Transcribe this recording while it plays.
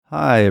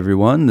Hi,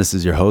 everyone. This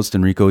is your host,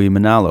 Enrico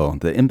Imanalo.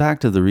 The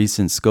impact of the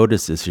recent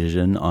SCOTUS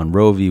decision on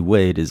Roe v.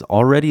 Wade is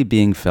already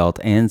being felt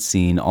and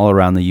seen all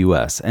around the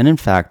U.S., and in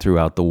fact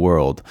throughout the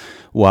world.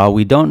 While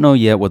we don't know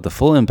yet what the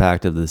full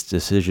impact of this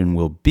decision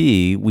will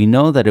be, we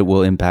know that it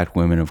will impact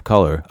women of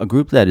color, a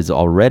group that is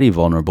already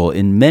vulnerable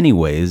in many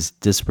ways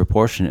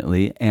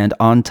disproportionately and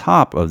on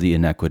top of the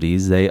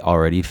inequities they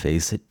already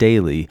face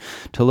daily.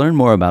 To learn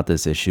more about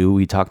this issue,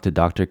 we talked to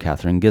Dr.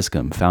 Katherine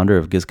Giscombe, founder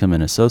of Giscombe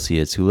and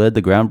Associates, who led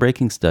the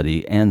groundbreaking study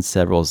and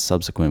several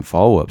subsequent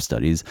follow-up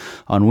studies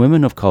on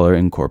women of color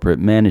in corporate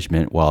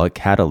management while at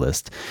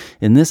Catalyst.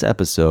 In this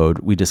episode,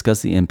 we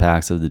discuss the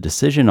impacts of the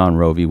decision on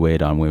Roe v.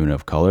 Wade on women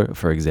of color.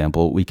 For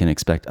example, we can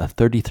expect a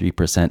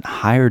 33%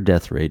 higher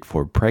death rate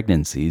for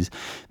pregnancies.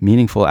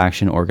 Meaningful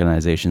action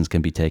organizations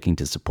can be taken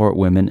to support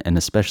women and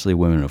especially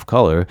women of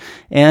color,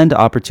 and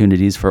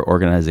opportunities for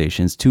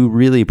organizations to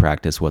really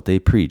practice what they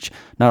preach,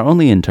 not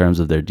only in terms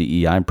of their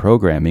DEI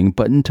programming,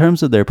 but in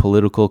terms of their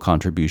political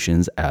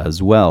contributions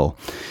as well.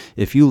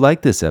 If you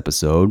like this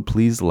episode,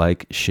 please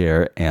like,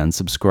 share, and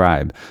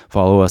subscribe.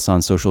 Follow us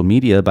on social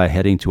media by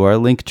heading to our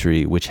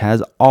Linktree, which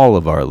has all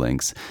of our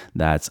links.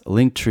 That's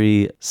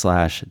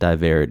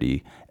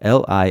linktree/Diverity,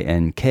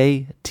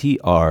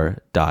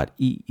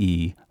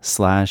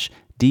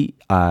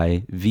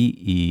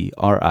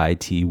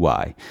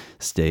 linktr.ee/DIVERITY.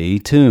 Stay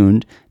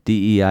tuned.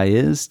 DEI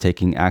is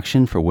Taking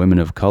Action for Women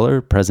of Color,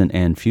 Present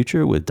and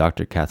Future with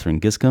Dr. Katherine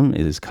Giscombe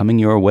is coming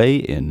your way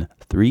in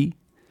 3,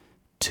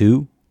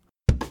 2,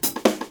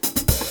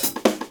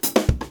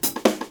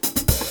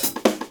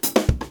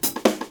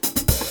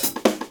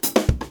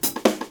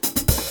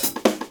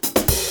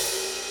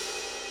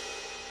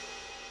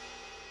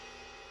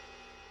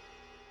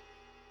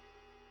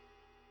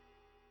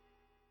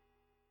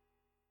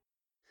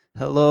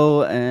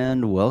 Hello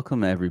and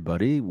welcome,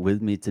 everybody.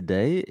 With me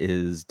today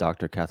is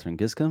Dr. Katherine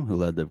Giscombe, who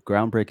led the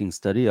groundbreaking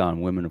study on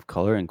women of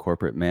color in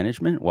corporate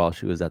management while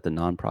she was at the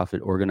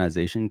nonprofit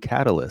organization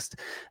Catalyst,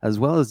 as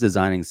well as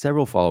designing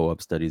several follow-up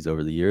studies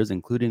over the years,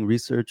 including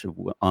research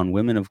on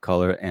women of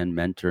color and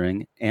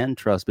mentoring and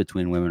trust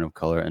between women of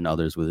color and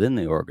others within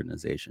the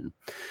organization.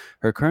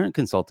 Her current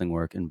consulting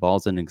work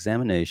involves an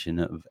examination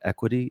of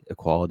equity,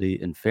 equality,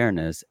 and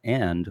fairness,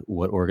 and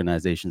what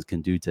organizations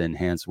can do to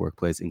enhance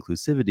workplace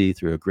inclusivity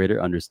through a greater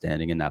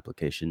understanding and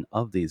application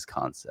of these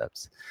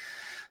concepts.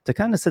 To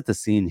kind of set the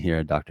scene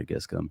here, Dr.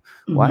 Giscombe,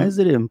 why is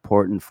Mhm. it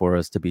important for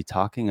us to be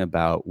talking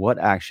about what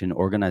action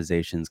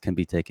organizations can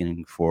be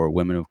taking for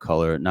women of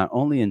color, not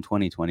only in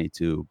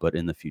 2022, but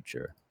in the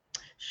future?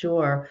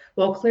 Sure.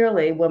 Well,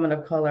 clearly, women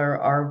of color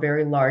are a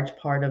very large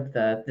part of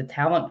the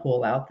talent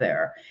pool out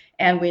there.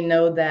 And we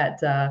know that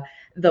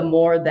the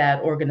more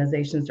that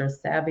organizations are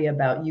savvy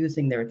about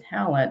using their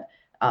talent,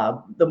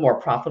 the more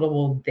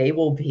profitable they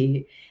will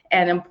be.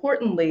 And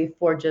importantly,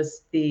 for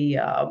just the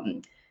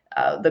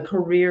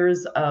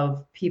careers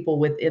of people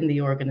within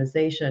the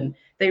organization,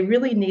 they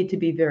really need to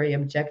be very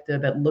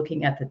objective at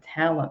looking at the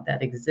talent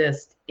that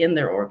exists in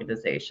their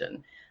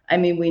organization. I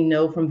mean, we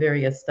know from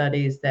various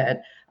studies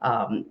that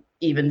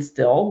even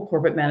still,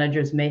 corporate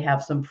managers may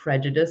have some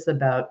prejudice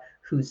about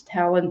who's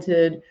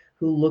talented,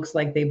 who looks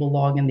like they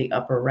belong in the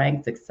upper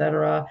ranks, et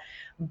cetera.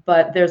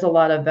 But there's a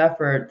lot of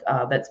effort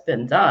that's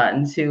been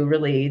done to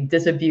really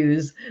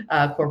disabuse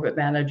corporate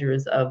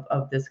managers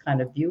of this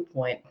kind of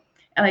viewpoint.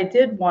 And I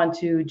did want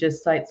to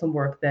just cite some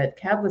work that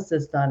Catalyst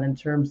has done in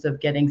terms of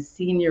getting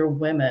senior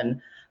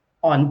women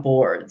on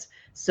boards.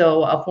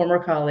 So a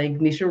former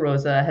colleague, Misha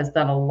Rosa, has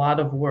done a lot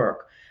of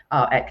work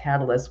at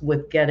Catalyst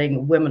with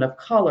getting women of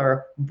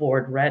color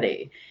board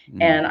ready.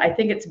 Mm. And I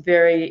think it's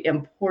very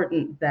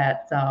important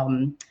that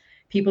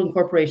people in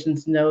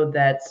corporations know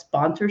that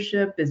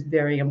sponsorship is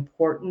very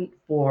important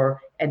for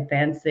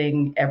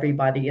advancing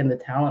everybody in the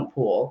talent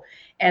pool.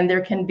 And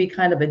there can be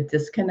kind of a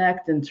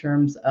disconnect in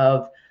terms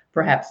of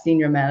perhaps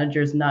senior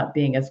managers not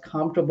being as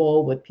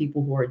comfortable with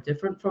people who are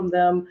different from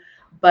them,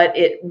 but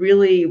it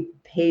really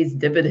pays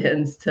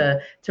dividends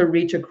to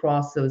reach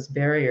across those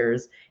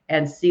barriers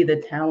and see the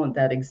talent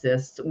that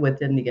exists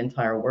within the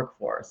entire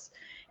workforce.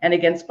 And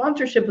again,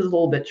 sponsorship is a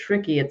little bit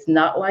tricky. It's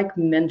not like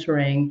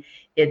mentoring.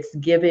 It's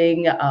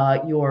giving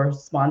your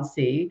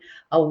sponsee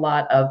a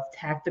lot of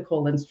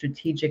tactical and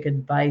strategic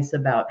advice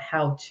about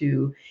how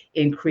to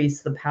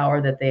increase the power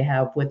that they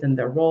have within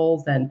their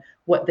roles and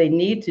what they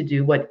need to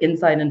do, what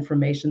inside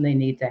information they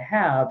need to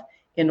have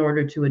in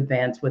order to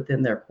advance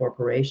within their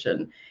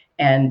corporation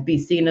and be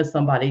seen as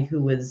somebody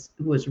who is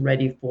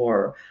ready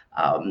for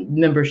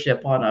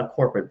membership on a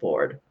corporate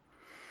board.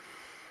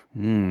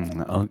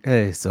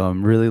 Okay, so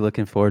I'm really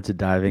looking forward to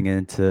diving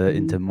into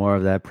Mhm. more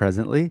of that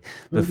presently.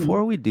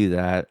 Before Mhm. we do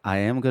that, I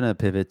am going to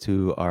pivot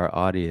to our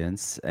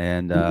audience,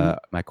 and Mhm.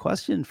 my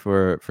question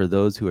for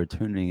those who are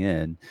tuning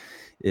in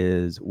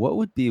is, what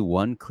would be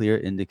one clear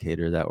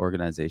indicator that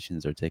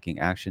organizations are taking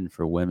action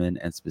for women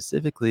and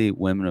specifically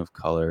women of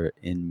color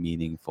in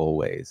meaningful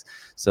ways?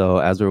 So,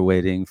 as we're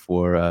waiting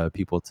for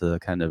people to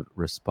kind of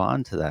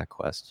respond to that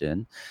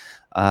question,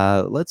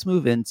 Let's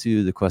move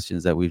into the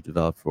questions that we've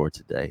developed for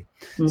today.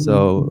 Mhm.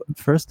 So,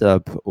 first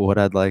up, what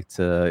I'd like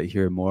to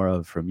hear more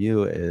of from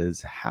you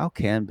is how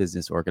can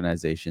business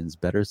organizations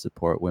better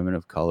support women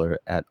of color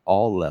at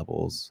all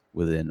levels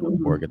within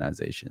Mhm.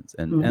 organizations?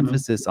 And Mhm.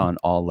 emphasis on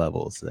all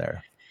levels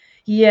there.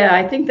 Yeah,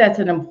 I think that's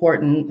an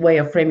important way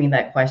of framing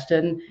that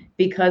question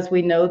because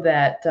we know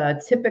that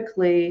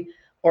typically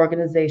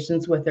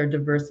organizations with their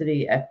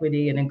diversity,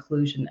 equity, and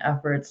inclusion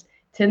efforts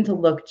tend to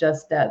look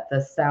just at the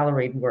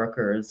salaried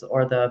workers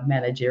or the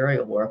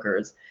managerial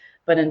workers.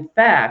 But in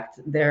fact,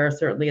 there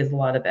certainly is a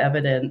lot of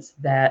evidence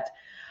that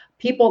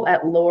people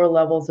at lower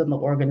levels in the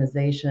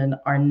organization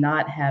are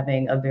not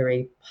having a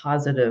very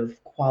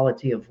positive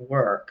quality of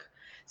work.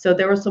 So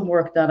there was some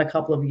work done a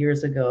couple of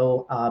years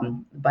ago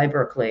by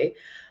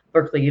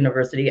Berkeley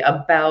University,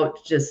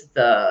 about just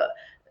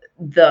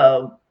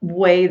the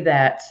way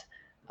that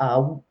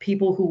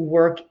people who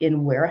work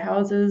in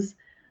warehouses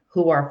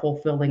who are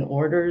fulfilling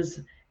orders,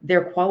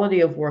 their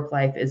quality of work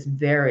life is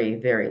very,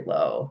 very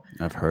low.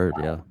 I've heard,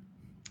 yeah.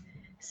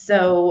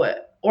 So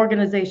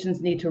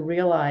organizations need to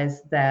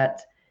realize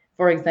that,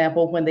 for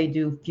example, when they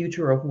do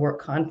future of work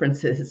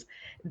conferences,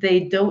 they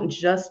don't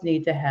just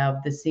need to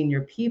have the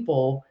senior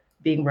people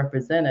being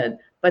represented,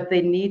 but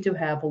they need to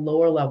have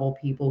lower level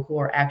people who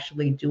are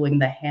actually doing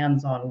the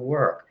hands on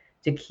work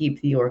to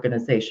keep the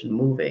organization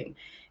moving.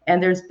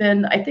 And there's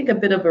been, I think, a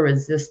bit of a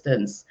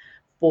resistance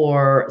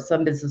for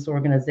some business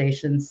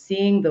organizations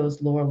seeing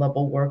those lower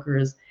level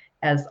workers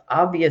as,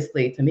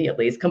 obviously, to me at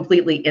least,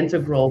 completely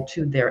integral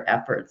to their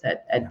efforts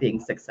at being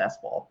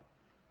successful.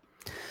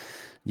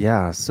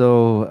 Yeah.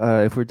 So,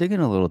 if we're digging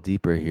a little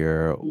deeper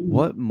here, Mhm.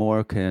 what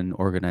more can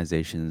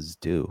organizations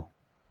do?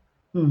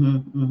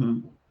 Mhm,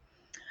 mhm.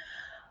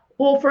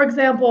 Well, for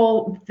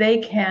example, they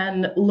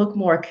can look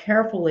more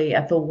carefully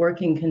at the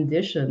working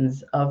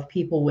conditions of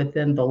people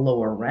within the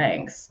lower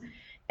ranks.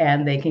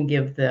 And they can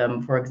give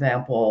them, for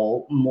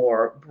example,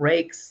 more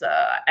breaks.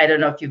 I don't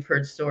know if you've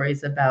heard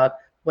stories about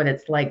what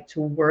it's like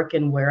to work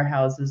in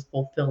warehouses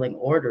fulfilling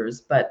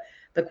orders, but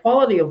the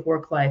quality of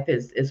work life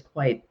is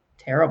quite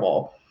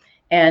terrible.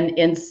 And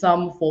in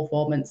some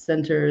fulfillment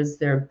centers,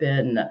 there have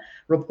been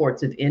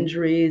reports of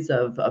injuries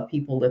of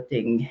people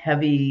lifting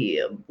heavy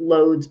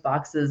loads,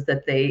 boxes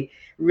that they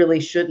really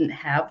shouldn't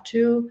have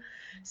to.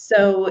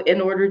 So,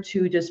 in order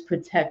to just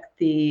protect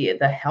the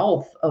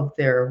health of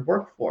their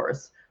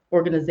workforce,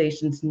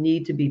 organizations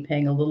need to be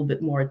paying a little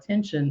bit more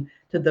attention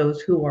to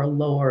those who are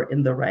lower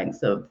in the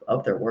ranks of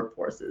their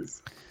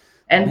workforces. That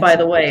And makes by the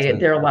some good way, sense.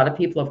 there are a lot of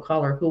people of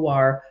color who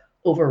are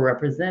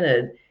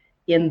overrepresented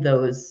in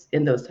those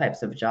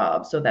types of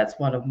jobs. So that's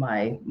one of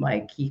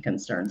my key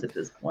concerns at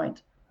this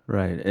point.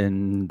 Right.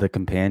 And the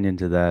companion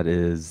to that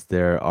is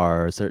there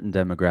are certain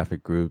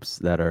demographic groups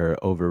that are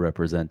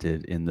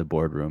overrepresented in the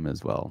boardroom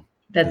as well.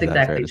 That's Is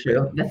that fair exactly to say?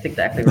 true. That's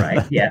exactly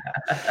right. Yeah.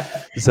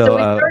 So So,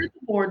 we start at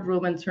the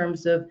boardroom in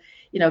terms of,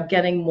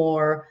 getting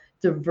more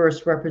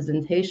diverse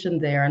representation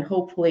there, and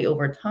hopefully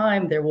over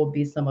time there will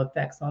be some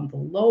effects on the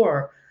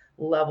lower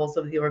levels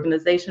of the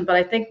organization. But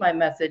I think my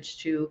message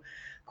to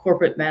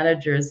corporate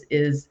managers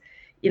is,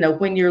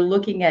 when you're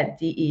looking at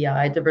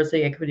DEI,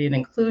 diversity, equity, and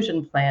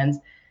inclusion plans,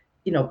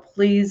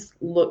 please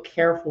look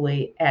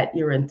carefully at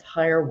your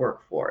entire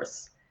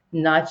workforce,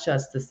 not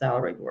just the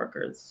salaried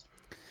workers.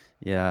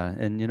 yeah,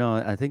 and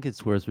I think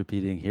it's worth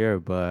repeating here,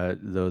 but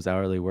those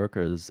hourly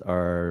workers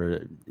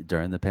are,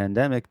 during the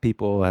pandemic,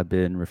 people have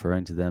been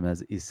referring to them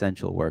as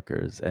essential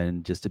workers.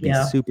 And just to be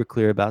Yeah. super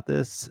clear about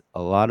this,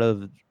 a lot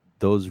of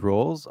those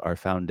roles are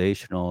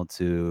foundational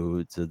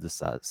to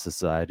the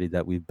society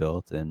that we've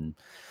built and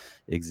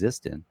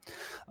exist in.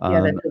 Yeah,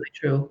 Um, that's really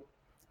true.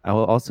 I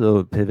will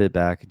also pivot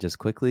back just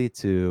quickly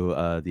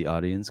to the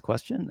audience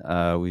question.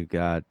 We've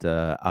got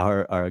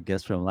our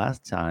guest from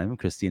last time,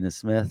 Christina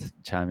Smith,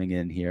 chiming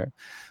in here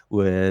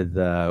with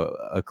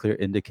a clear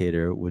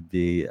indicator would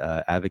be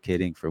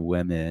advocating for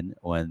women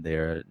when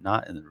they're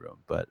not in the room.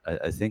 But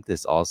I think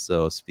this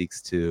also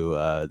speaks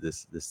to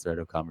this thread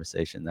of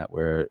conversation that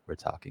we're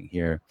talking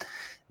here.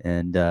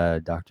 And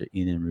Dr.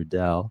 Enan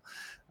Rudell,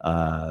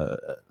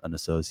 an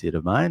associate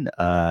of mine,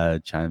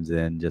 chimes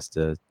in just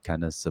to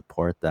kind of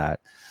support that.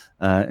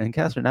 And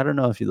Catherine, I don't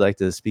know if you'd like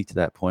to speak to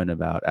that point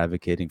about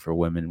advocating for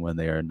women when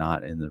they are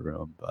not in the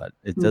room, but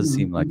it does Mhm,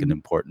 seem like an mhm.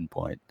 important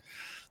point.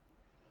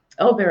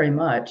 Oh, very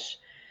much.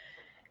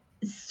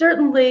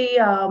 Certainly,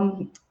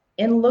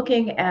 in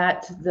looking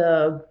at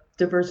the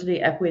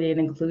diversity, equity, and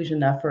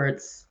inclusion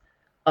efforts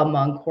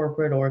among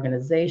corporate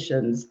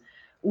organizations,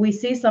 we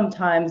see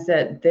sometimes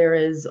that there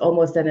is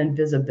almost an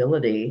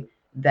invisibility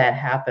that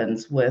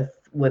happens with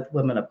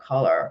women of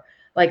color.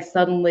 Like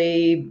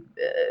suddenly,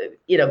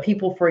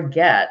 people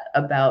forget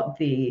about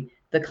the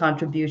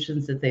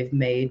contributions that they've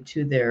made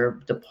to their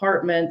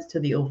departments, to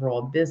the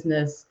overall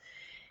business.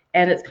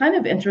 And it's kind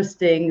of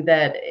interesting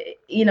that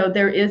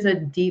there is a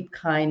deep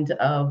kind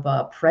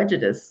of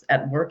prejudice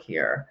at work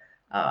here.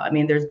 I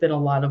mean, there's been a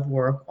lot of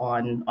work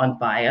on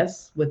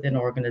bias within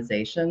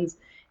organizations,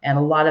 and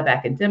a lot of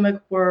academic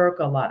work,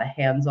 a lot of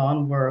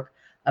hands-on work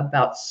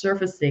about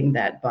surfacing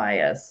that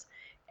bias.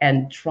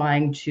 and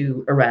trying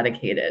to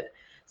eradicate it.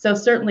 So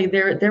certainly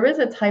there is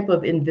a type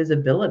of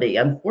invisibility,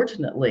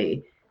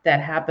 unfortunately, that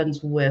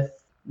happens with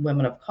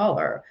women of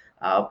color.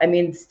 I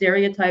mean,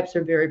 stereotypes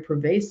are very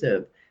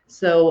pervasive.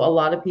 So a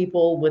lot of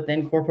people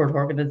within corporate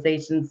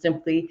organizations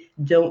simply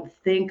don't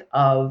think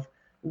of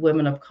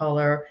women of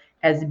color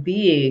as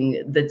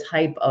being the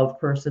type of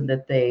person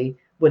that they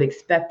would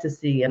expect to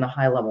see in a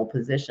high level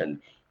position,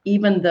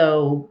 even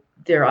though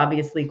they're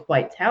obviously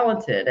quite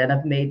talented and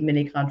have made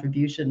many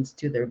contributions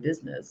to their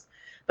business.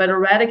 But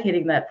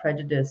eradicating that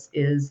prejudice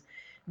is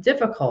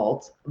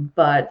difficult,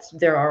 but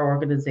there are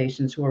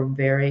organizations who are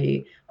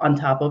very on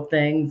top of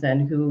things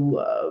and who,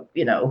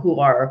 who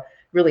are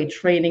really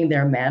training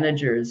their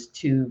managers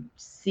to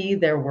see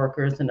their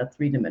workers in a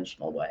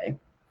three-dimensional way.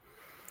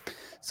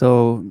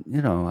 So,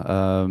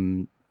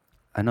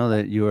 I know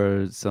that you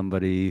are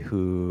somebody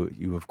who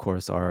you, of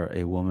course, are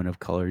a woman of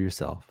color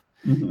yourself.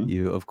 Hmm.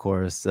 You, of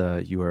course,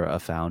 you are a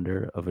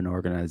founder of an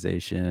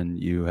organization.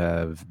 You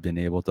have been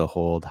able to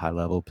hold high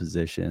level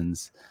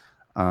positions.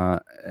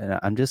 And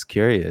I'm just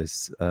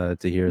curious to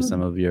hear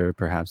some of your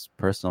perhaps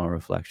personal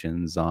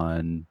reflections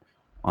on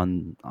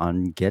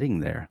getting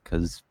there,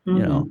 because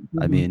Hmm.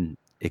 I Hmm. mean,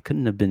 it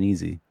couldn't have been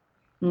easy.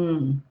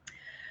 Mm.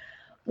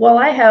 Well,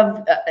 I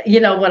have,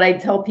 when I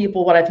tell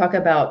people when I talk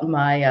about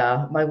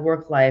my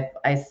work life,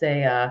 I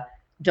say,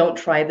 don't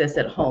try this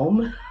at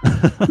home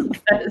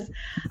because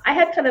I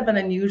had kind of an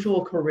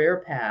unusual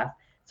career path.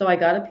 So I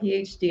got a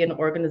PhD in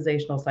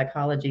organizational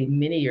psychology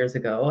many years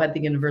ago at the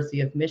University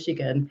of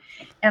Michigan,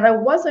 and I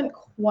wasn't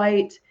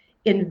quite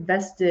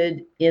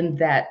invested in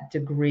that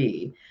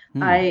degree.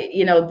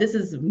 Hmm. This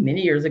is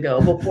many years ago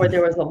before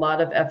there was a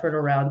lot of effort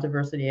around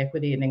diversity,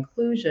 equity, and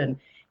inclusion.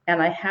 And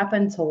I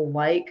happened to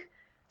like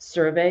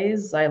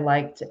surveys. I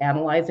liked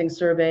analyzing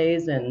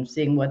surveys and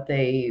seeing what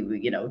they,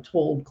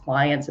 told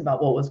clients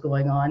about what was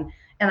going on.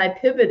 And I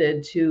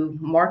pivoted to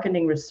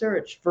marketing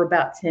research for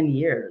about 10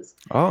 years.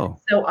 Oh.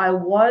 So I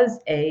was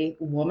a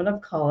woman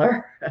of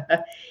color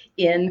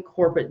in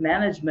corporate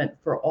management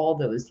for all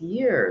those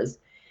years.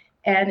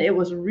 And it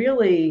was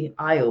really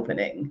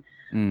eye-opening.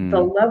 The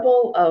Mm.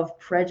 level of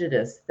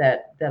prejudice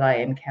that I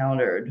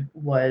encountered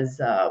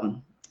uh,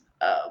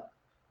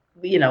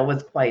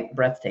 was quite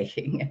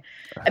breathtaking.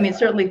 I mean,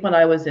 certainly when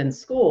I was in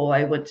school,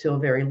 I went to a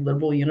very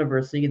liberal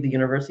university, the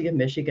University of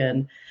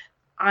Michigan.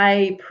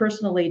 I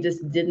personally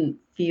just didn't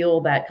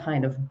feel that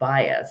kind of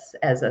bias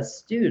as a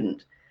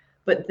student.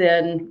 But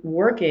then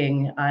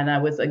working, and I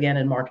was again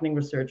in marketing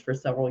research for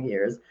several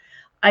years,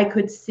 I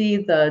could see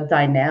the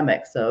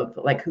dynamics of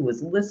like who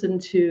was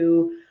listened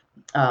to,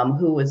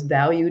 who was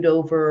valued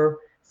over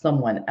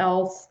someone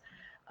else.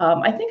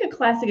 I think a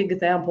classic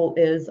example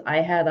is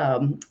I had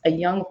a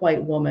young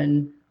white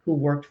woman who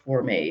worked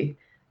for me,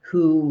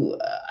 who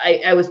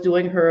I was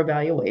doing her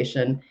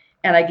evaluation,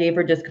 and I gave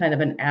her just kind of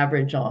an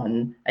average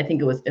on, I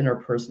think it was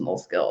interpersonal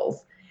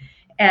skills.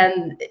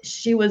 And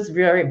she was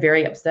very,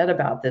 very upset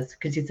about this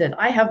because she said,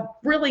 I have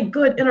really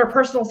good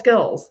interpersonal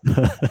skills.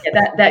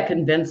 Yeah, that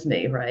convinced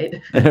me, right?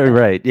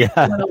 Right. It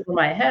went Yeah. over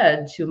my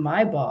head to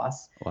my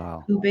boss,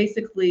 Wow. who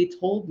basically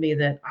told me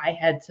that I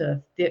had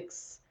to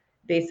fix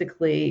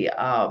basically,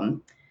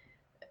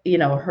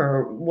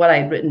 her what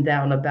I'd written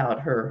down about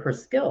her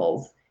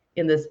skills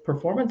in this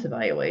performance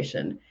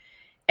evaluation,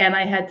 and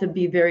I had to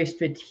be very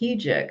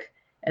strategic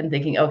and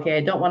thinking, okay,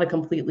 I don't want to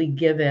completely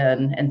give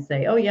in and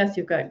say, oh yes,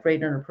 you've got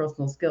great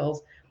interpersonal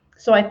skills.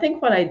 So I think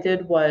what I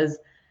did was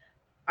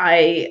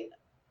I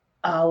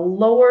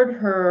lowered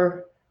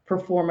her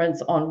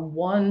performance on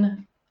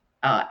one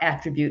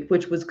attribute,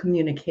 which was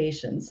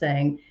communication,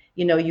 saying,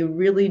 you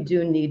really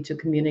do need to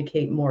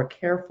communicate more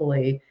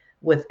carefully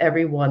with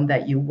everyone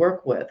that you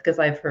work with, because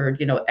I've heard,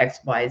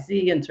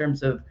 XYZ in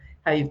terms of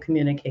how you've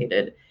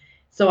communicated.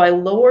 So I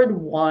lowered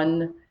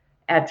one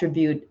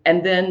attribute,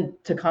 and then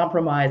to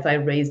compromise, I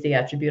raised the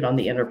attribute on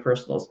the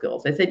interpersonal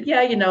skills. I said,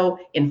 yeah,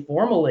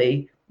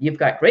 informally, you've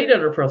got great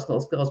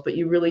interpersonal skills, but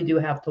you really do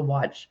have to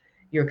watch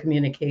your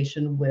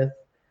communication with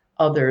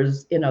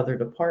others in other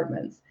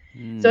departments.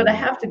 So to Mm.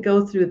 have to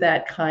go through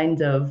that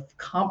kind of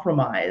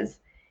compromise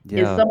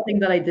is Yeah. something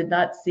that I did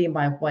not see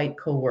my white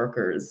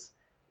coworkers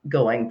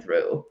going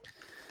through.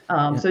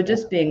 Yeah. So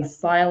just being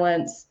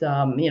silenced,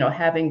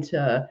 having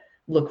to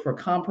look for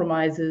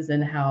compromises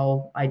in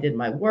how I did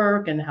my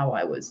work and how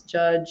I was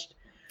judged.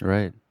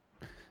 Right.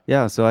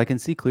 Yeah, so I can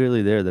see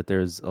clearly there that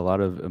there's a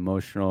lot of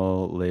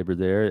emotional labor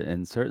there,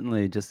 and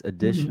certainly just Hmm.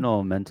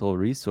 additional mental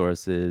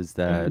resources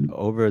that Hmm.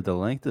 over the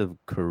length of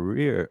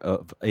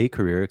a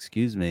career,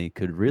 excuse me,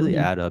 could really Hmm.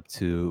 add up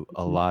to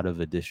a lot of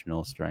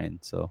additional strain.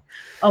 So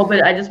Oh,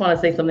 but I just want to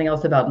say something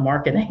else about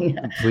marketing.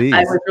 I please.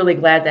 was really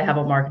glad to have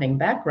a marketing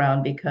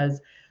background because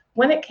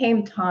when it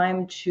came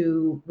time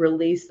to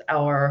release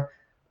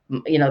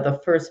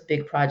the first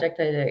big project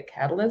I did at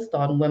Catalyst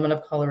on women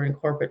of color in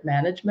corporate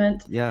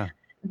management, Yeah.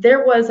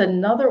 there was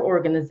another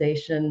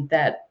organization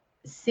that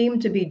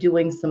seemed to be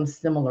doing some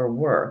similar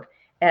work.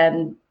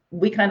 And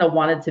we kind of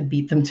wanted to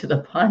beat them to the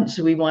punch.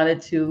 We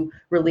wanted to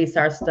release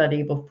our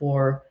study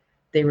before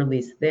they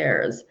released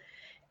theirs.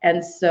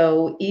 And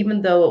so,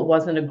 even though it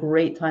wasn't a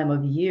great time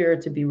of year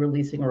to be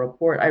releasing a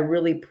report, I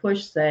really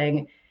pushed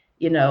saying,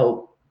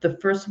 the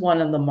first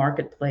one in the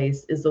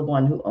marketplace is the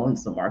one who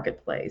owns the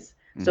marketplace.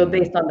 So, Mm-hmm.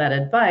 based on that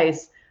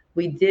advice,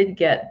 we did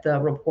get the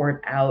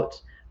report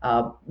out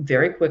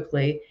very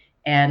quickly,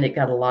 and it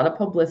got a lot of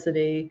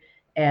publicity.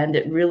 And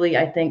it really,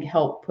 I think,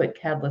 helped put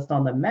Catalyst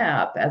on the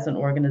map as an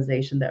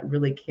organization that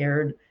really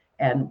cared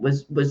and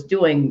was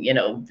doing,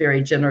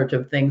 very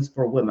generative things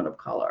for women of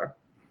color.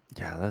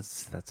 Yeah,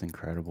 that's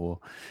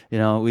incredible.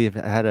 We've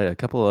had a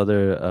couple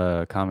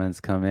other comments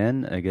come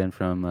in again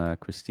from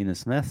Christina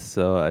Smith.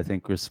 So I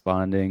think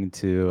responding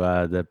to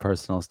the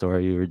personal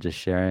story you were just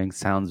sharing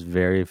sounds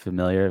very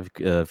familiar.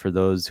 For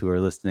those who are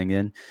listening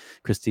in,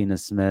 Christina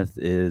Smith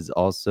is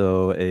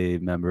also a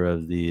member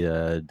of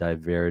the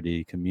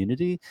Diverity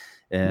community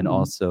and Mhm.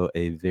 also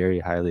a very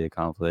highly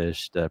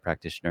accomplished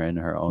practitioner in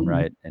her own Mhm.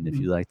 right. And if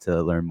Mhm. you'd like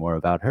to learn more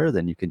about her,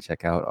 then you can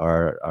check out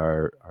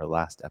our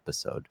last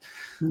episode.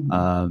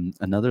 Mhm.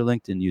 Another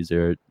LinkedIn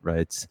user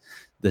writes,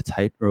 "The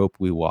tightrope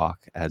we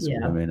walk as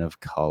Yeah, women of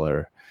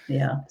color."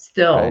 yeah. Right.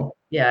 Still,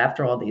 yeah,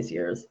 after all these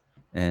years.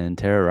 And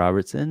Tara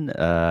Robertson,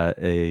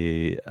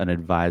 a an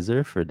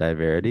advisor for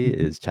Diverity, Mhm.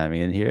 is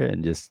chiming in here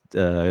and just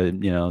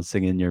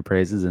singing your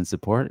praises and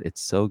support.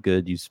 It's so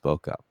good you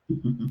spoke up.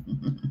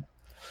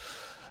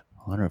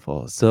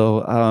 Wonderful.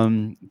 So,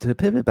 to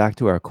pivot back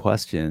to our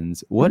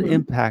questions, what Mhm.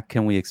 impact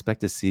can we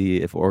expect to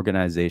see if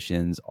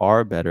organizations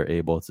are better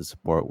able to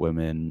support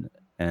women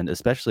and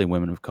especially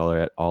women of color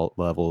at all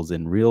levels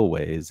in real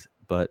ways,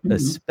 but Mhm.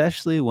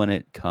 especially when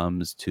it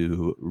comes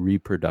to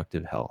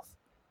reproductive health?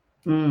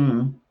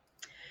 Mm.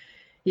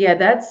 Yeah,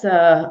 that's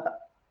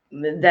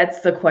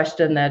the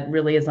question that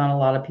really is on a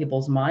lot of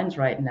people's minds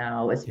right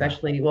now, Yeah.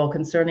 especially, well,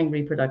 concerning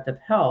reproductive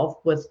health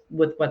with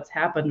what's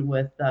happened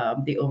with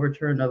the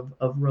overturn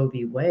of Roe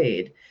v.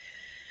 Wade.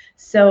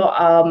 So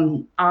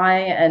I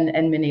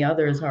and many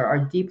others are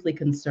deeply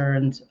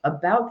concerned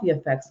about the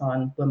effects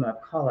on women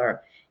of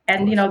color. Of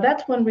And course.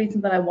 that's one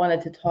reason that I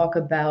wanted to talk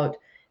about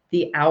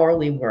the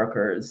hourly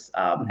workers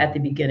at the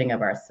Mhm. beginning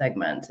of our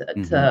segment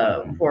Mhm,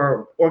 to mhm.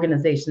 for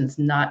organizations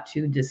not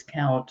to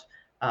discount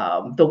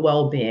the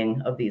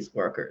well-being of these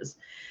workers.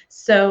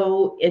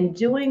 So, in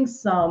doing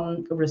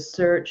some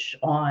research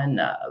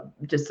on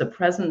just the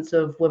presence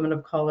of women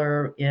of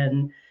color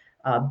in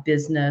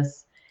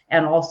business,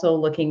 and also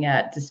looking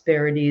at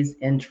disparities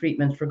in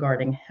treatments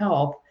regarding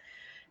health,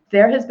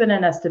 there has been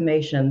an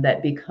estimation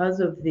that because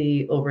of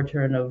the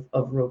overturn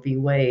of Roe v.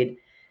 Wade,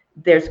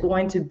 there's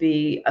going to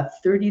be a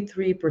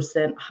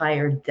 33%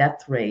 higher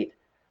death rate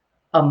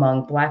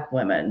among Black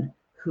women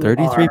who are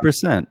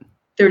 33%.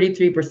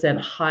 33%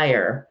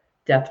 higher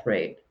death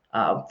rate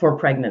for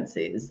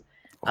pregnancies,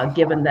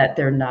 given Wow. that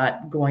they're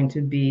not going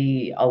to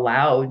be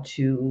allowed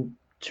to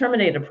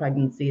terminate a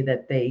pregnancy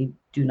that they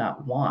do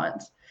not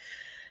want.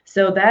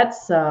 So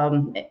that's,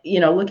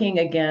 looking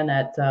again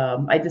at,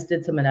 I just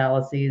did some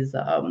analyses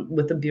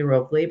with the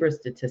Bureau of Labor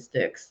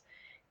Statistics,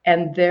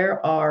 and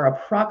there are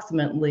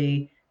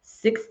approximately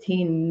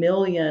 16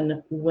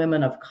 million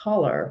women of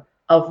color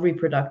of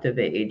reproductive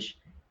age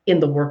in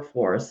the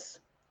workforce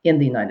in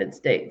the United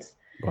States.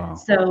 Wow.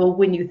 So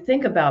when you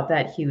think about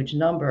that huge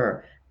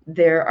number,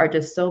 there are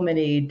just so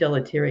many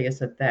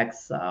deleterious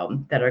effects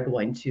that are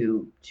going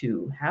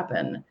to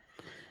happen.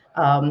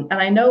 And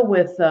I know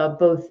with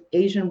both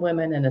Asian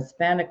women and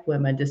Hispanic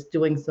women, just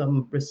doing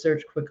some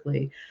research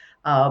quickly,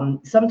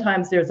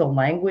 sometimes there's a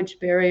language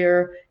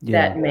barrier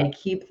Yeah. that may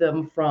keep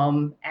them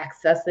from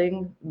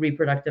accessing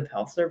reproductive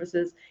health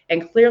services.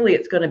 And clearly,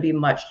 it's going to be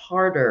much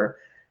harder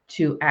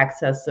to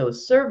access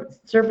those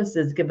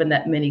services given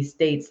that many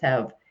states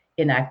have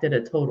enacted a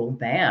total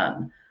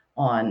ban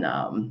on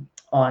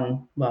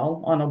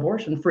on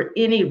abortion for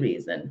any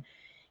reason,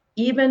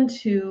 even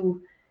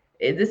to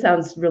this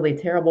sounds really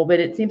terrible, but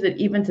it seems that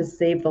even to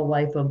save the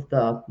life of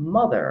the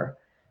mother,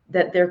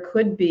 that there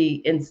could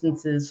be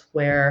instances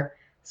where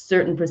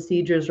certain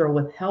procedures are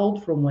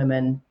withheld from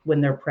women when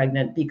they're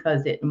pregnant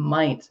because it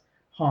might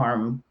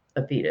harm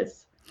a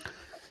fetus.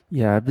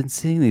 Yeah, I've been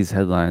seeing these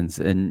headlines,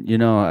 and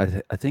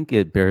I think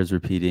it bears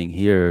repeating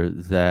here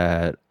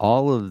that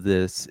all of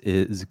this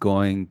is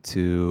going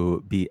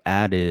to be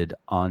added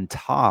on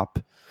top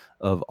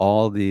of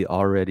all the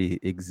already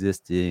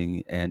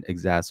existing and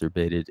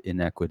exacerbated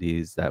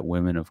inequities that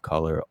women of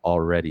color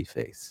already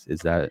face. Is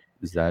that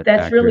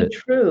That's really accurate?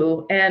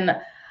 true. And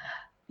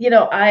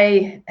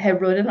I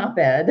have wrote an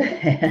op-ed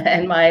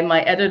and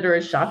my editor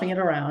is shopping it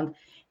around.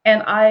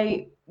 And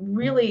I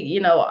really,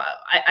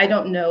 I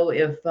don't know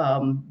if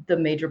the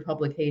major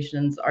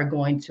publications are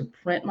going to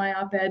print my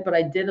op-ed, but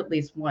I did at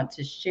least want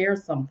to share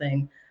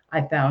something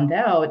I found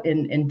out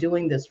in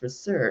doing this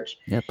research.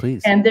 Yeah,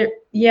 please. And there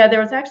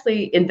was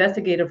actually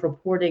investigative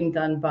reporting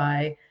done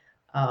by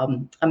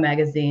a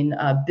magazine,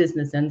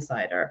 Business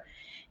Insider,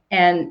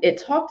 and it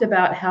talked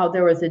about how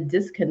there was a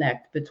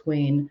disconnect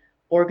between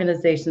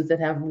organizations that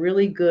have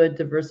really good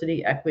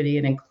diversity, equity,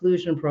 and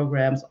inclusion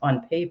programs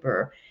on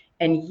paper,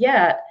 and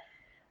yet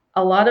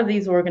a lot of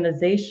these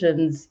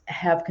organizations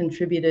have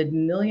contributed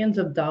millions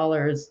of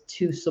dollars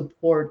to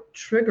support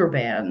trigger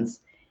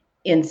bans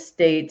in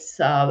states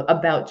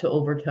about to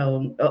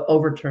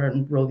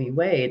overturn Roe v.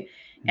 Wade,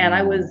 and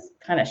I Hmm. was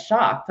kind of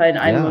shocked. I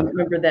Yeah.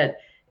 remember that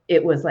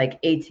it was like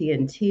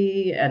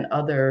AT&T and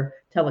other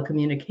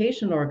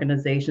telecommunication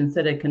organizations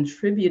that had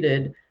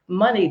contributed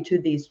money to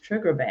these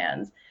trigger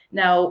bans.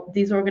 Now,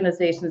 these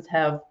organizations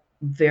have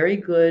very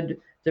good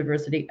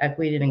diversity,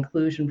 equity, and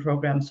inclusion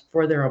programs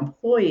for their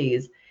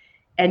employees,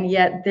 and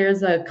yet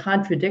there's a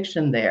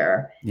contradiction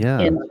there Yeah.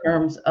 in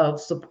terms of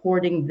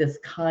supporting this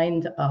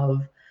kind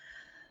of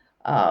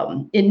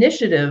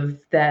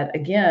initiative that,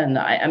 again,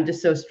 I'm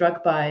just so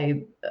struck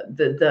by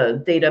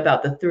the data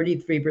about the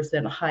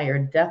 33% higher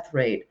death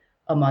rate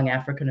among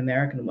African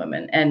American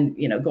women. And,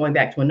 going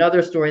back to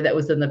another story that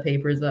was in the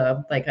papers,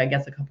 like I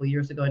guess a couple of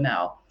years ago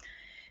now,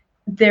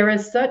 there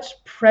is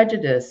such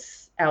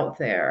prejudice out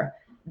there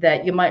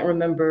that you might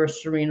remember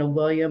Serena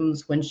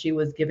Williams when she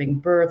was giving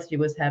birth, she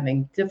was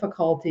having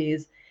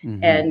difficulties.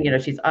 Hmm.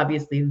 And, she's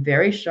obviously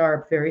very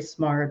sharp, very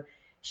smart.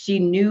 She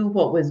knew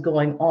what was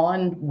going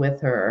on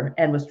with her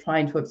and was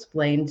trying to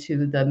explain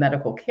to the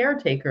medical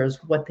caretakers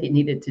what they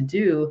needed to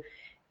do.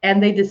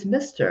 And they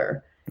dismissed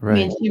her. I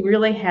mean, Right. she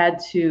really had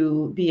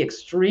to be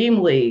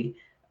extremely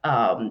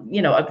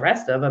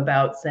aggressive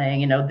about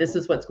saying, this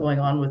is what's going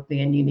on with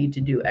me and you need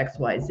to do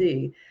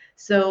XYZ.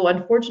 So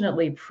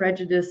unfortunately,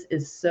 prejudice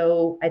is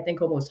so, I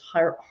think, almost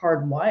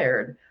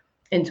hardwired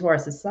into our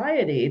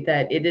society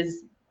that it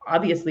is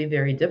obviously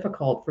very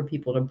difficult for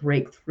people to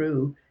break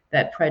through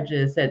that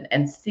prejudice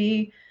and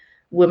see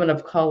women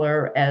of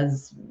color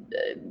as,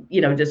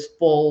 just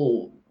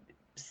full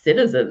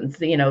citizens,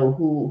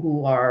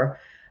 who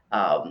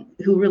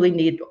really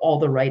need all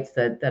the rights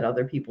that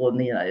other people in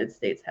the United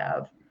States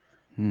have.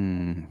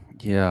 Hmm.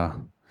 Yeah.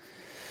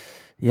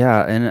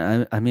 Yeah,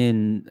 and I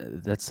mean,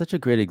 that's such a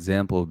great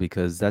example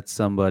because that's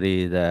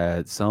somebody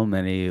that so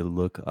many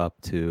look up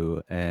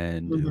to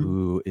and Hmm.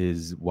 who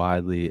is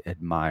widely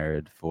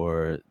admired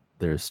for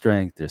their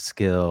strength, their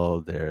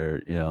skill,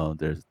 their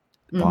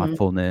Hmm.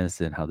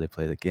 thoughtfulness and how they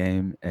play the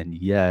game, and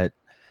yet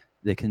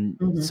they can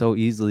Hmm. so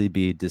easily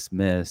be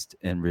dismissed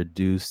and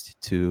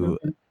reduced to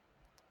Hmm.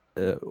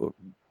 uh,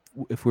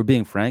 if we're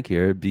being frank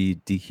here, be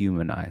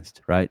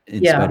dehumanized, right?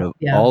 In spite Yeah, of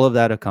yeah. all of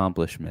that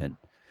accomplishment,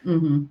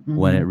 Hmm.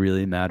 when it Hmm.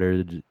 really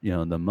mattered,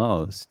 the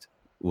most,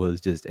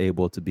 was just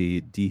able to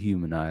be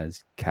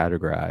dehumanized,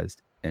 categorized,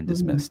 and Hmm.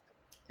 dismissed.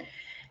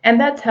 And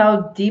that's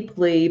how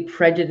deeply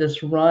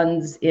prejudice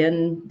runs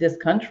in this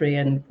country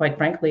and, quite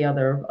frankly,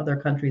 other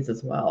countries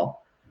as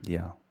well.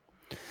 Yeah.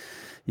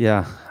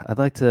 Yeah, I'd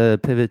like to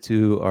pivot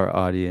to our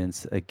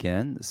audience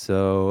again.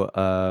 So,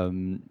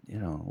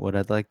 what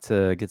I'd like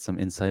to get some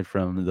insight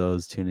from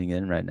those tuning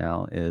in right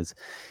now is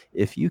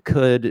if you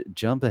could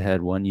jump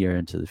ahead 1 year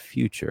into the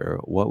future,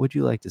 what would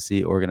you like to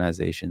see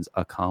organizations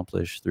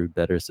accomplish through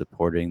better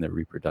supporting the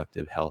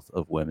reproductive health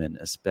of women,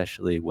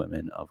 especially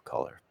women of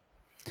color?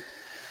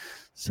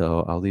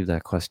 So I'll leave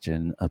that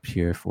question up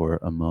here for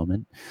a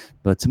moment.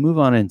 But to move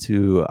on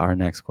into our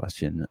next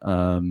question,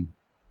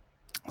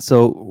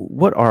 so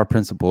what are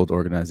principled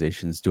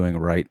organizations doing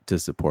right to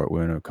support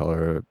women of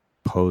color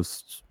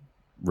post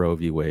Roe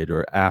v. Wade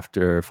or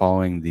after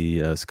following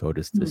the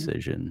SCOTUS Hmm.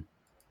 decision?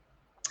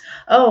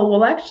 Oh,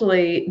 well,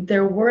 actually,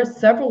 there were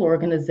several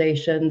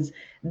organizations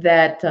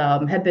that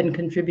had been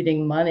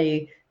contributing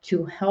money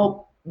to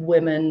help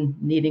women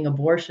needing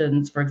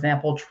abortions, for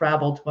example,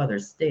 travel to other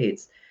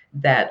states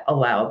that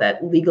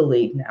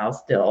legally now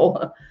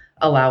still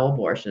allow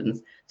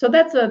abortions. So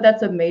that's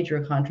a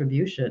major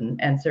contribution,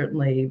 and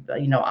certainly,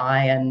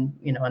 I and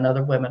and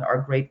other women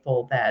are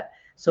grateful that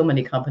so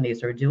many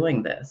companies are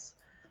doing this.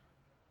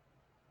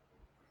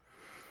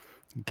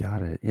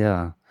 Got it.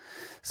 Yeah.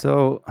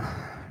 So,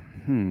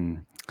 hmm.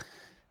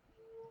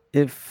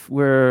 If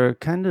we're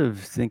kind of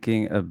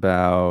thinking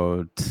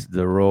about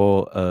the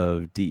role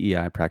of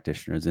DEI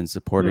practitioners in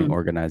supporting Mm,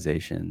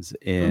 organizations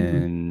mhm,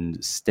 in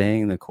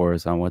staying the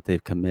course on what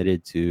they've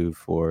committed to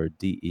for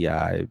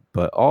DEI,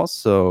 but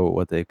also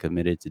what they've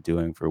committed to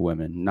doing for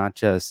women, not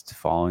just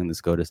following the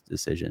SCOTUS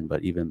decision,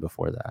 but even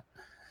before that.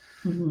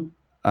 mhm,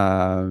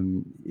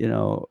 Um, you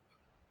know,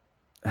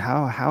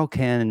 how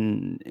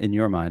can, in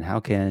your mind, how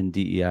can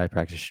DEI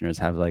practitioners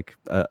have like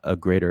a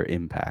greater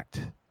impact?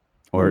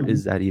 Or mm.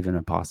 is that even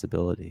a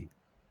possibility?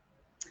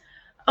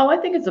 Oh, I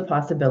think it's a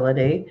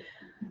possibility.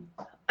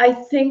 I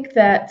think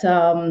that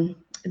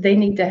they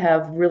need to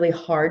have really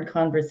hard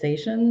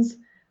conversations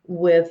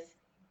with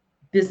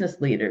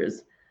business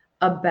leaders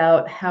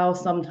about how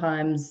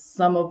sometimes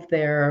some of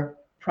their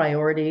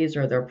priorities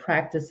or their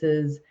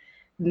practices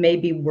may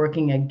be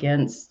working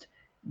against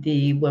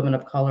the women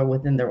of color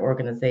within their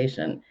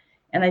organization.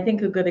 And I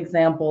think a good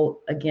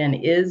example, again,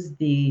 is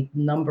the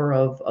number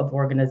of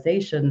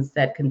organizations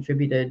that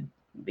contributed,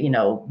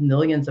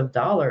 millions of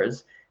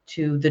dollars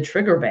to the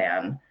trigger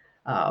ban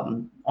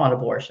on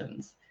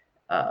abortions.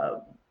 Uh,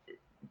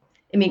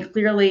 I mean,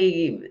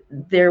 clearly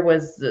there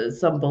was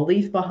some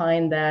belief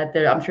behind that.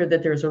 I'm sure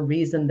that there's a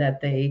reason that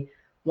they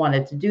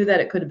wanted to do that.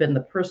 It could have been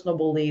the personal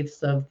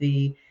beliefs of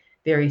the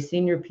very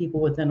senior people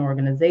within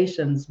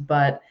organizations,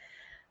 but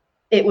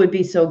it would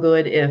be so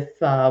good if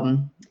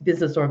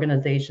business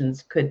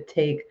organizations could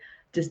take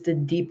just a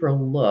deeper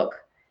look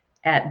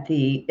at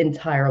the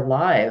entire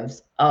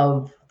lives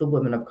of the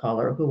women of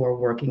color who are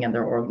working in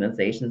their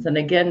organizations. And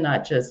again,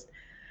 not just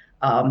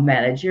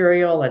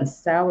managerial and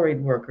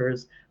salaried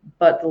workers,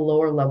 but the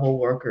lower level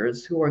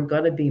workers who are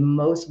going to be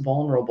most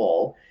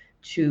vulnerable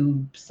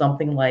to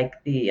something like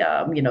the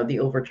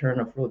overturn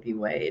of Roe v.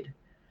 Wade.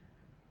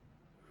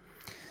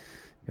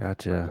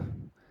 Gotcha.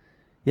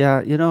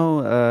 Yeah,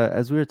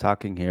 as we were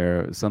talking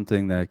here,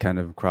 something that kind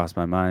of crossed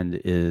my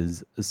mind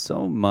is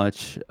so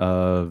much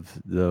of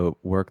the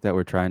work that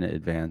we're trying to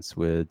advance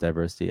with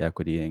diversity,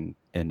 equity,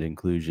 and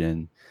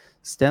inclusion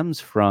stems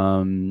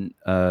from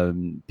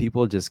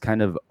people just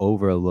kind of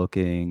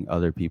overlooking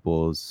other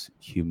people's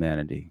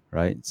humanity,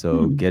 right?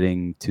 So Hmm.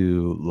 getting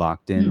too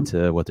locked Hmm.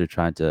 into what they're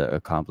trying to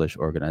accomplish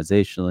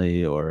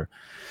organizationally or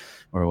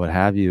what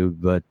have you.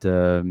 But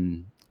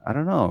I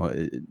don't know.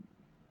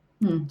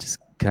 Hmm. Just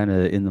kind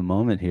of in the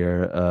moment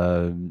here,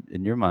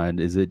 in your mind,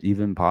 is it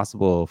even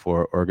possible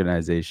for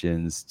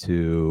organizations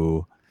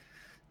to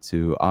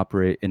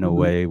operate in a Hmm.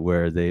 way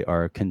where they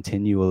are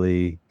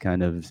continually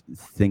kind of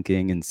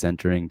thinking and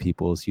centering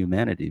people's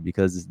humanity?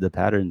 Because the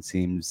pattern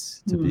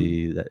seems to Hmm.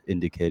 be that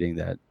indicating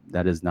that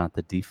that is not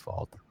the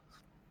default.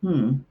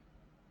 Hmm.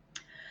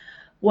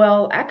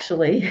 Well,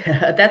 actually,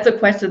 that's a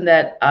question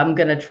that I'm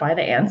going to try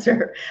to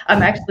answer.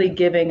 I'm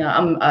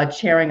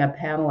chairing a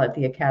panel at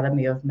the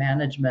Academy of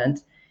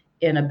Management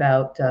in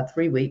about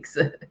 3 weeks.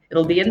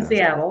 It'll be in Fantastic.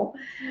 Seattle.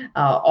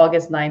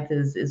 August 9th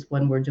is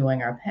when we're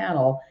doing our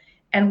panel.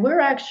 And we're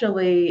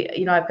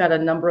actually, I've got a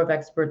number of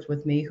experts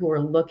with me who are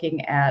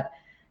looking at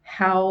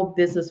how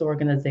business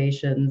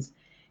organizations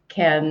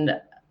can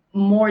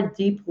more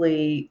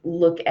deeply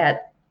look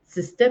at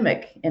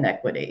systemic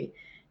inequity.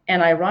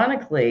 And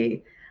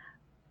ironically,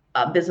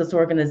 business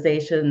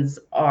organizations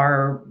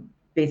are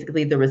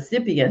basically the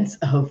recipients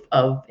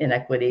of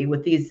inequity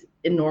with these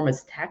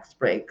enormous tax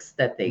breaks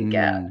that they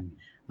get,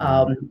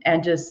 Yeah.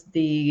 and just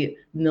the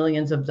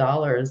millions of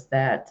dollars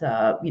that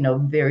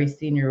very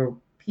senior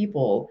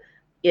people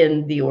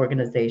in the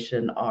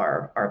organization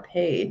are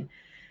paid.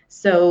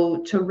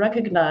 So to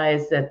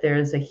recognize that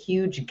there's a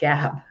huge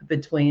gap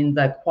between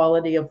the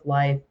quality of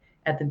life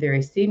at the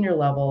very senior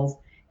levels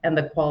and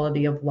the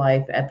quality of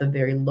life at the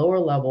very lower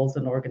levels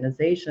in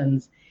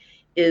organizations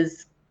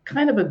is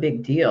kind of a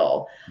big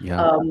deal.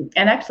 Yeah.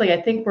 And actually,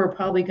 I think we're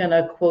probably going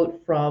to quote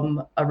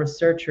from a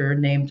researcher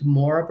named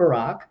Maura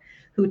Barak,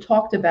 who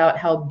talked about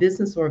how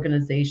business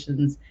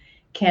organizations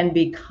can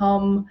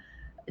become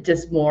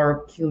just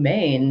more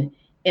humane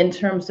in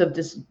terms of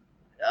just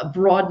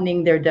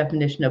broadening their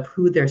definition of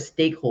who their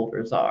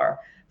stakeholders are.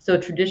 So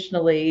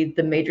traditionally,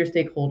 the major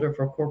stakeholder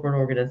for corporate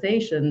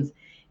organizations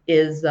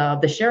is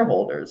the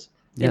shareholders.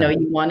 Yeah.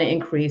 You want to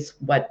increase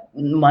what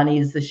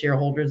monies the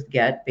shareholders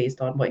get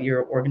based on what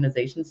your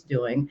organization's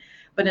doing.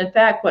 But in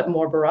fact, what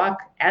More Barak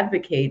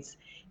advocates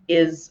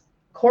is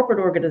corporate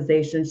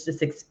organizations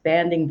just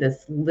expanding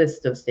this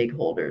list of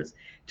stakeholders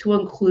to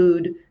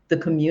include the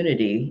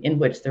community in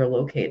which they're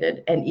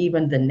located and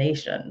even the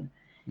nation.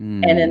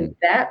 And in Mm.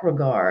 that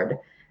regard,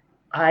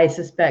 I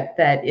suspect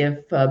that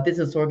if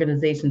business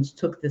organizations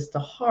took this to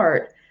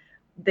heart,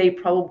 they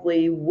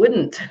probably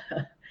wouldn't,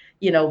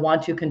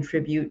 want to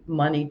contribute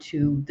money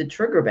to the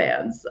trigger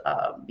bans,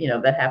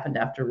 that happened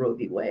after Roe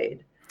v.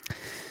 Wade.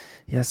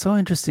 Yeah, so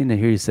interesting to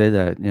hear you say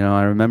that.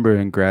 I remember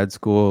in grad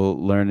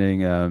school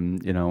learning,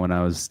 when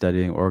I was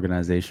studying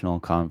organizational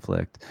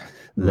conflict,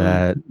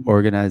 that Mm-hmm.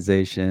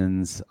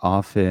 organizations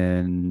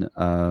often,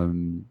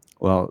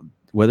 well,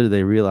 whether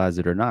they realize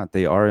it or not,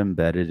 they are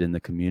embedded in the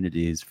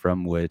communities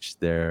from which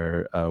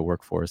their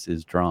workforce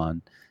is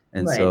drawn.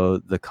 And Right. so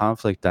the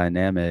conflict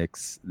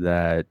dynamics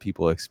that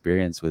people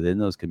experience within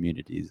those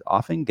communities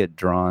often get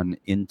drawn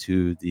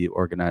into the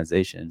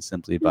organization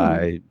simply Hmm.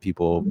 by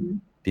people Hmm.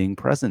 being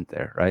present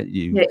there, right?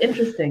 Yeah,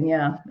 interesting.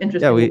 Yeah, Yeah,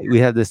 interesting. we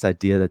have this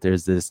idea that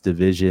there's this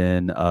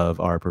division of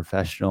our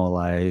professional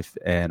life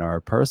and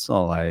our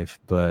personal life,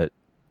 but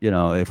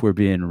if we're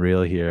being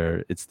real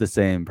here, it's the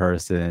same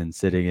person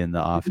sitting in the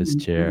office Hmm.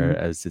 chair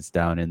Hmm. as sits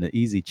down in the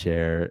easy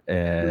chair, Hmm.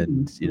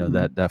 and Hmm.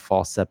 that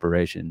false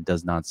separation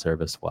does not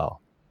serve us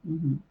well.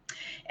 Hmm.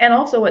 And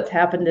also, what's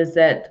happened is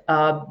that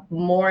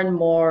more and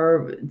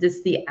more,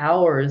 just the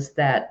hours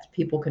that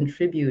people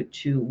contribute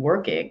to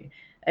working.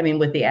 I mean,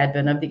 with the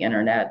advent of the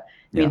internet,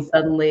 I Yeah, mean,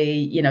 suddenly,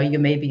 you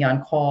may be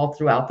on call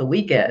throughout the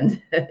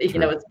weekend. true.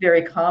 It's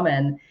very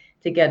common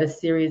to get a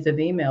series of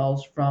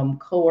emails from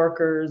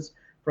coworkers,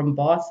 from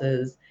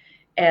bosses,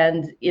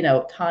 and,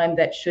 time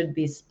that should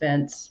be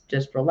spent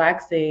just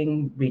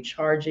relaxing,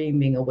 recharging,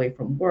 being away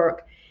from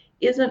work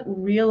isn't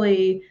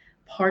really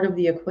part of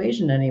the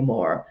equation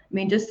anymore. I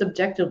mean, just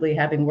subjectively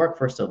having worked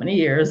for so many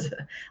years,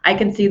 I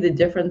can see the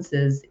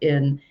differences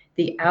in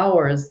the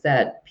hours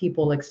that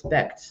people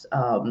expect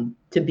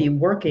to be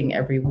working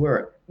every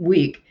work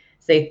week,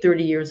 say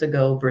 30 years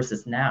ago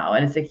versus now,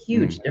 and it's a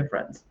huge Mm,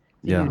 difference.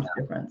 It's a yeah. huge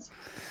difference.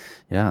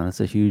 Yeah, that's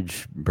a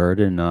huge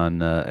burden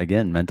on,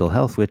 again, mental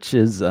health, which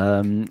is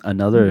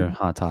another Mhm,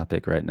 hot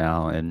topic right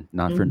now, and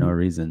not for no mhm.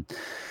 reason.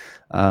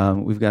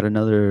 We've got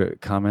another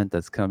comment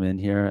that's come in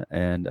here,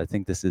 and I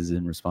think this is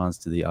in response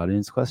to the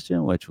audience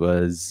question, which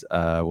was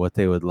what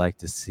they would like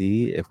to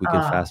see if we could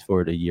Ah, fast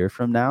forward a year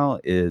from now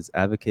is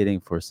advocating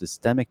for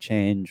systemic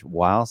change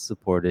while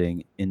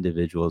supporting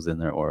individuals in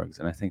their orgs.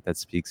 And I think that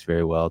speaks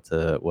very well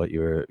to what you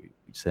were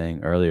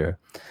saying earlier.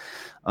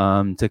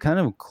 To kind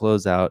of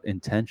close out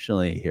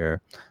intentionally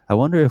here, I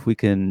wonder if we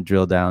can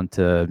drill down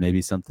to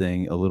maybe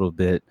something a little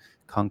bit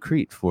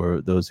concrete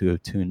for those who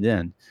have tuned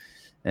in.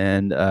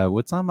 And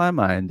what's on my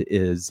mind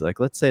is like,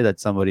 let's say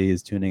that somebody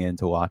is tuning in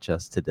to watch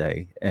us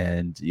today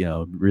and,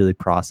 really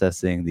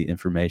processing the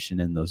information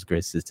and those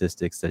great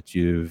statistics that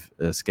you've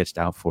sketched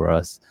out for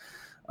us.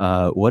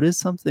 What is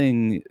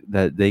something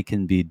that they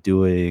can be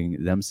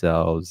doing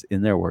themselves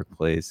in their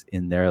workplace,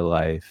 in their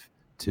life,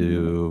 mhm,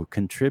 to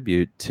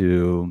contribute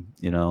to,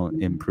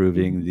 mhm,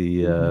 improving mhm,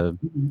 mhm,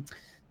 mhm,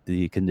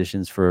 the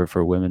conditions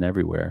for women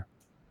everywhere?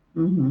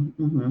 mhm,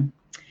 mhm.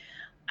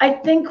 I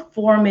think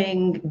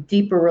forming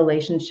deeper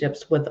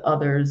relationships with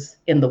others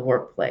in the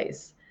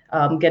workplace,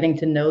 getting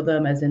to know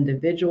them as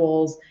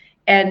individuals,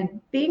 and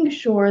being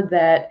sure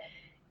that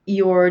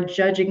you're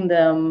judging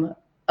them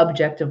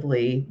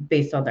objectively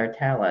based on their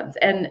talents.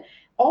 And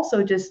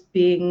also just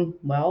being,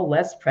 well,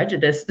 less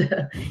prejudiced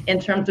in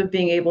terms of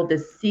being able to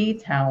see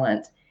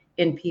talent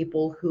in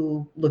people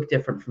who look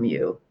different from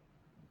you.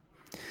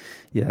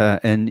 Yeah,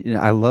 and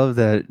I love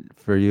that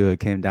for you it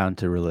came down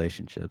to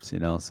relationships,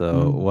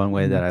 So one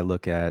way that Mhm, I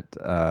look at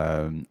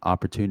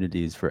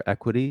opportunities for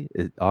equity,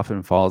 it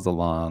often falls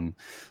along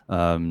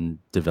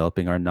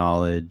developing our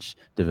knowledge,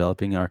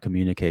 developing our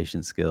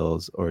communication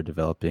skills, or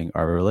developing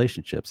our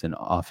relationships, and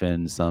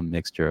often some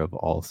mixture of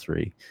all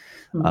three.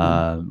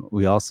 mhm,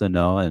 We also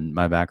know, and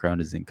my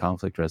background is in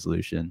conflict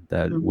resolution,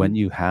 that when mhm,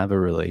 you have a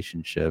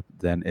relationship,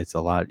 then it's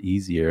a lot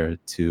easier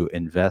to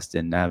invest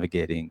in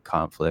navigating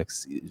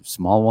conflicts,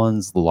 small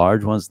ones,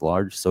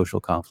 large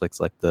social conflicts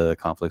like the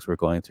conflicts we're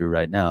going through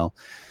right now.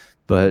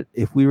 But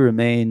if we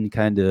remain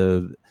kind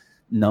of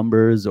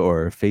numbers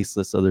or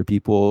faceless other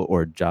people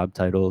or job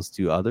titles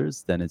to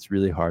others, then it's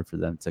really hard for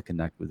them to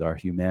connect with our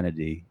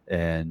humanity.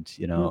 And,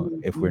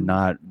 mhm, if we're mhm,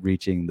 not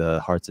reaching the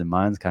hearts and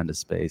minds kind of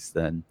space,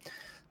 then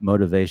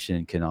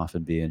motivation can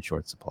often be in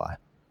short supply.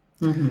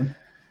 mhm.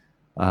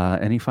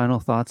 Any final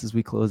thoughts as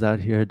we close out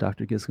here,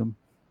 Dr. Giscombe?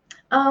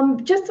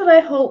 Just that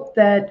I hope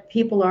that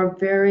people are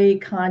very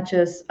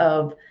conscious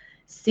of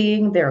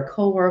seeing their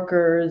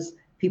coworkers,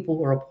 people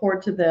who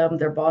report to them,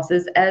 their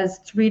bosses, as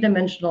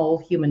three-dimensional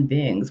human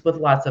beings with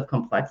lots of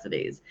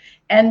complexities,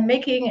 and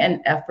making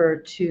an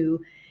effort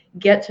to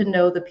get to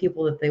know the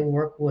people that they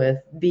work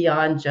with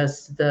beyond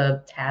just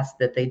the tasks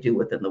that they do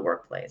within the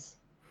workplace.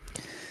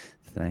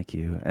 Thank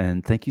you.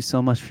 And thank you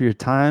so much for your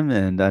time.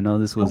 And I know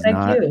this Well, was thank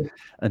not you.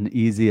 an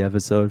easy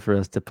episode for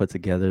us to put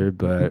together,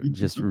 but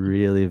just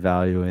really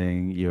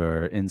valuing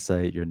your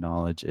insight, your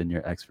knowledge, and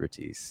your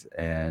expertise.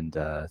 And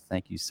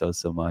thank you so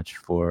much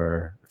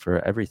for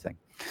everything.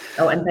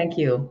 Oh, and thank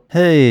you.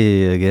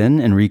 Hey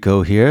again,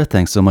 Enrico here.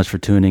 Thanks so much for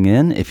tuning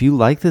in. If you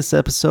like this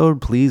episode,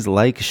 please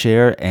like,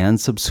 share, and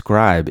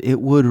subscribe.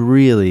 It would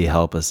really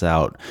help us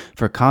out.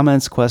 For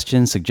comments,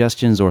 questions,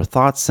 suggestions, or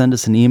thoughts, send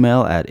us an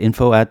email at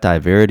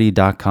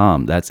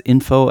info@diverity.com. That's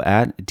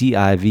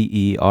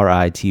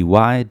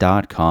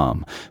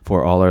info@diverity.com.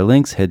 For all our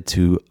links, head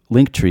to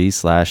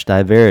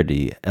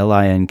linktree/diverity,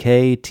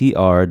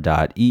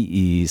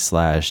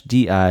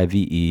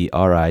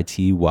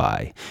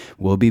 linktr.ee/diverity.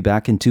 We'll be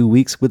back in 2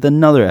 weeks with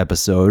another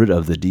episode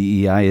of the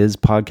DEI Is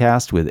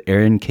podcast with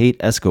Erin Kate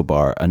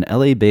Escobar, an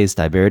LA-based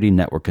Diverity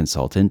Network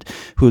consultant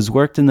who has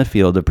worked in the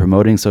field of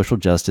promoting social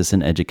justice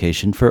and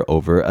education for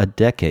over a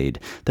decade.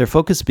 Their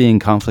focus being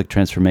conflict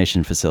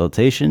transformation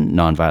facilitation,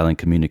 nonviolent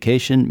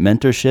communication,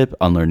 mentorship,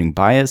 unlearning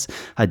bias,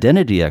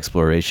 identity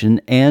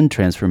exploration, and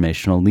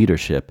transformational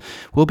leadership.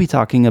 We'll be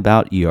talking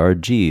about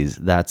ERGs,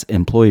 that's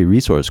employee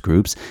resource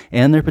groups,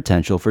 and their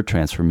potential for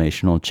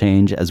transformational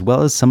change, as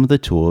well as some of the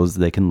tools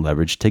they can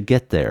leverage to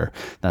get there.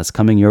 That's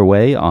coming your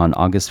way on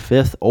August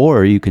 5th,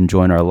 or you can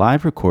join our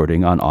live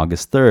recording on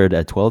August 3rd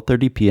at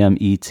 12:30 p.m.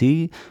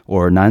 ET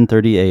or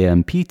 9:30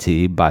 a.m.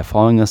 PT by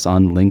following us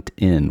on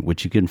LinkedIn,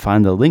 which you can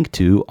find the link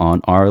to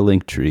on our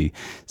link tree.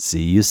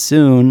 See you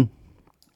soon.